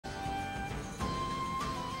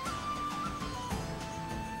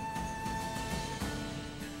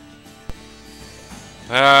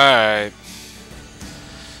Alright.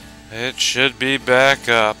 It should be back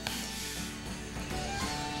up.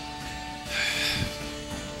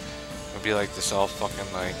 I'll be like this all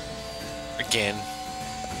fucking night. Again.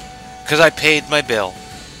 Because I paid my bill.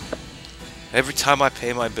 Every time I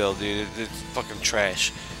pay my bill, dude, it's fucking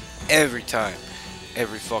trash. Every time.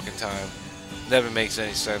 Every fucking time. Never makes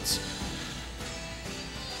any sense.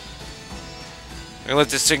 I let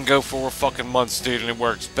this thing go for 4 fucking months, dude, and it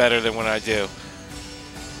works better than when I do.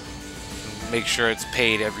 Make sure it's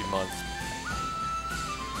paid every month.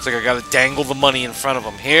 It's like I gotta dangle the money in front of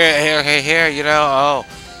them. Here, you know, oh.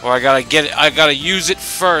 Or I gotta get it, I gotta use it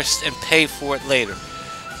first and pay for it later.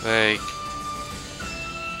 Like,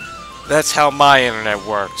 that's how my internet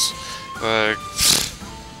works. Like,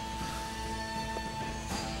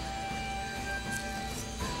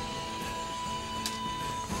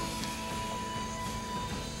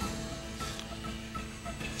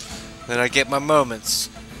 then I get my moments.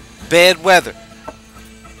 Bad weather.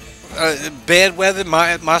 Bad weather,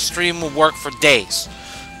 my stream will work for days.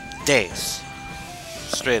 Days.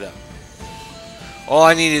 Straight up. All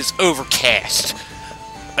I need is overcast.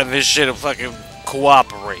 And this shit will fucking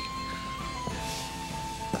cooperate.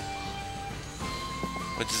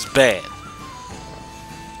 Which is bad.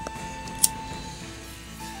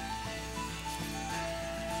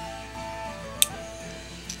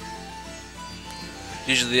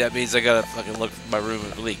 Usually that means I gotta fucking look for my room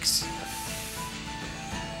if it leaks.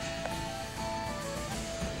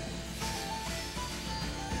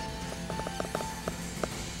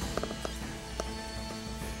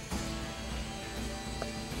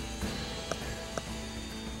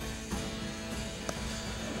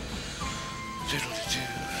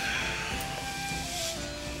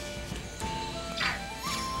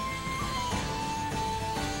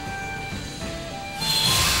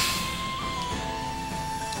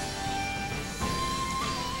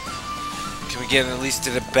 Can we get at least to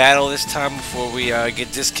the battle this time before we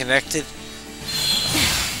get disconnected?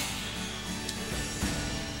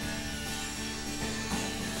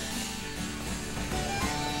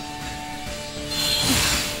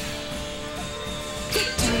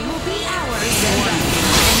 Victory will be ours.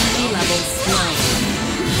 Energy levels low.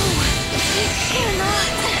 You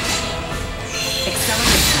cannot.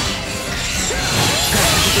 Acceleration. Go.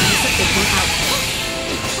 Begin sufficient output.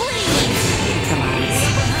 Please. Neutralize.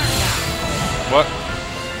 What?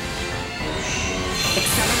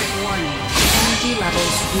 Accelerate warning. Energy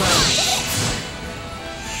levels low.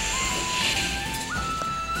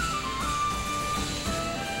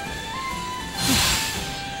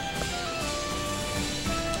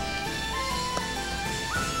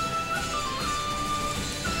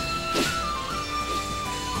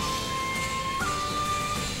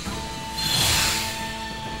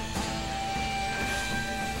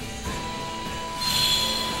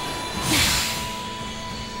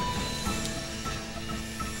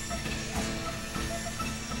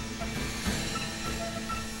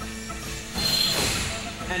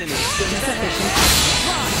 Enemy. Insufficient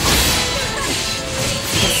output.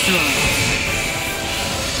 Destroy.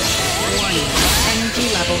 Warning. Energy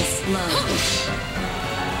levels low.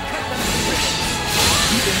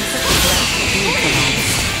 Insufficient output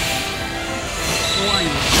neutralized.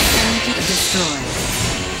 Warning. Energy destroyed.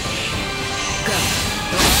 Go.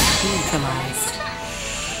 Neutralized.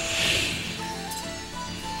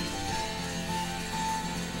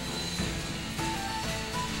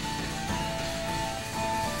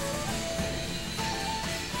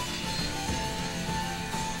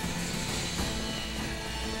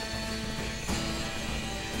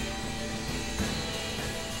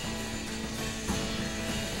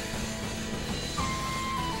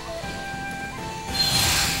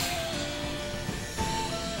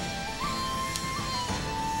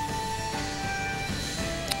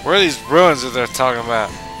 Where are these ruins that they're talking about?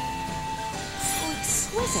 So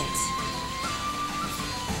exquisite.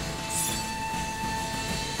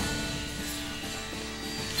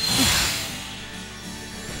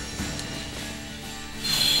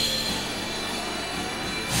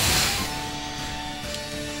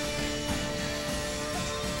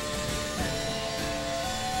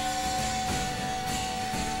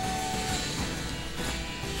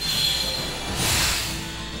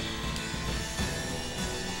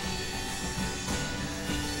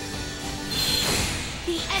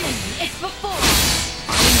 It's before us.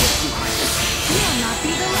 Will not be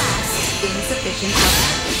the last. Insufficient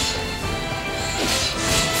output.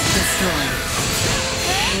 Destroy.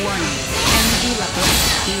 Warning. Energy levels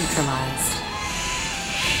neutralized.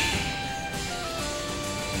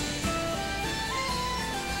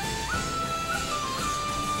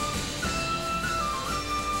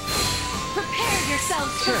 Prepare yourself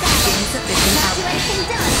Insufficient output.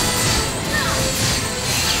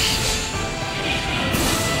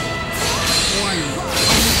 Warning.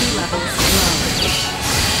 Energy levels low.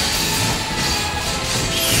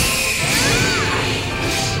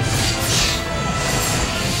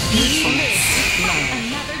 Usefulness low.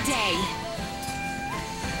 Another day.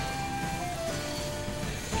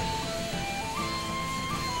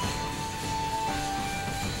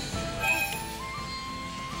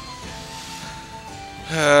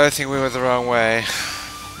 I think we went the wrong way.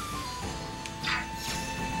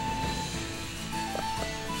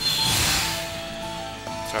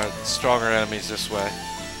 Sorry, stronger enemies this way.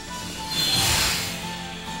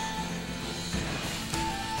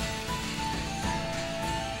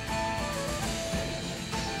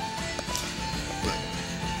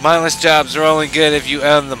 Mindless jobs are only good if you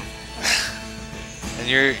own them. And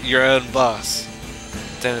you're your own boss.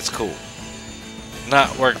 Then it's cool.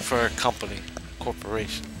 Not work for a company.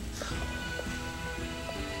 Corporation.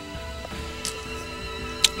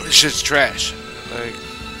 This shit's trash. Like,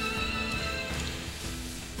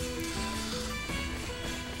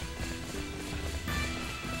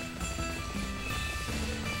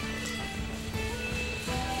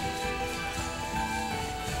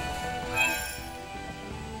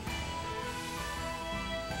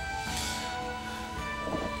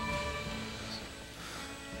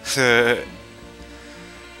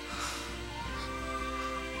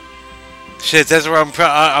 shit, that's where I'm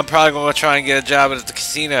probably going to try and get a job at the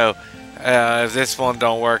casino if this one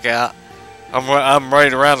don't work out. I'm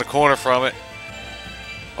right around the corner from it.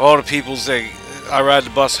 All the peoples that I ride the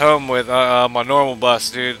bus home with, my normal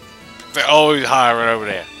bus, dude, they're always hiring over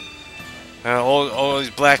there. And all these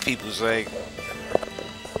black people's like,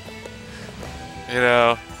 you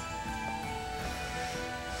know,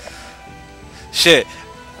 shit.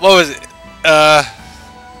 What was it? I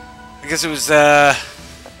guess it was it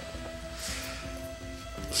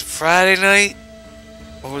Friday night?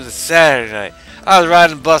 Or was it Saturday night? I was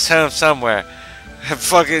riding the bus home somewhere. And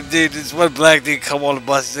fucking dude, this one black dude come on the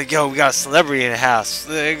bus. He's like, yo, we got a celebrity in the house.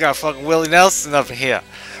 They got fucking Willie Nelson up in here.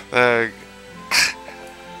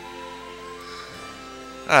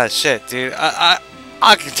 Ah, shit, dude. I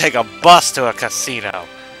can take a bus to a casino.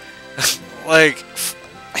 Like,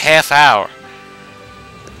 half hour.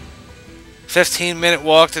 15-minute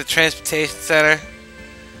walk to the transportation center.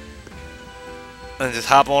 And just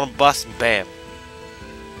hop on a bus and bam.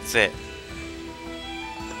 That's it.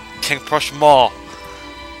 King Prussia Mall.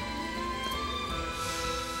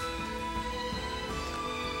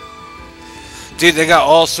 Dude, they got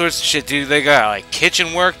all sorts of shit, dude. They got, like,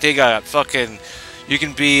 kitchen work. They got fucking... You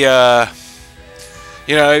can be, you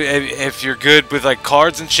know, if you're good with, like,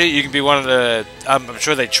 cards and shit, you can be one of the... I'm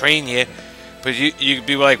sure they train you. But you can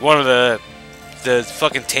be, like, one of the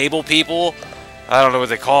fucking table people. I don't know what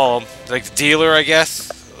they call them. Like, the dealer, I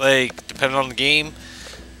guess. Like, depending on the game.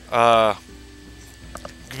 You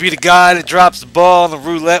could be the guy that drops the ball on the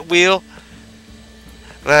roulette wheel.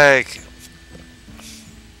 Like...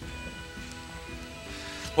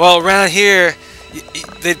 Well, around here,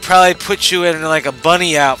 they'd probably put you in like a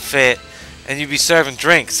bunny outfit, and you'd be serving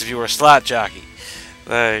drinks if you were a slot jockey.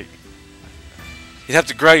 Like, you'd have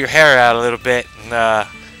to grow your hair out a little bit and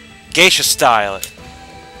geisha style it.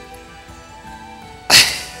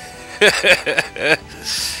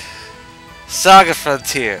 Saga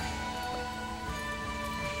Frontier.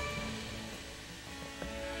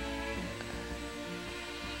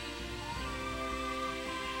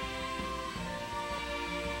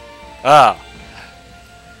 Oh.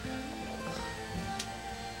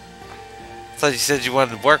 I thought you said you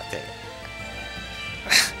wanted to work there.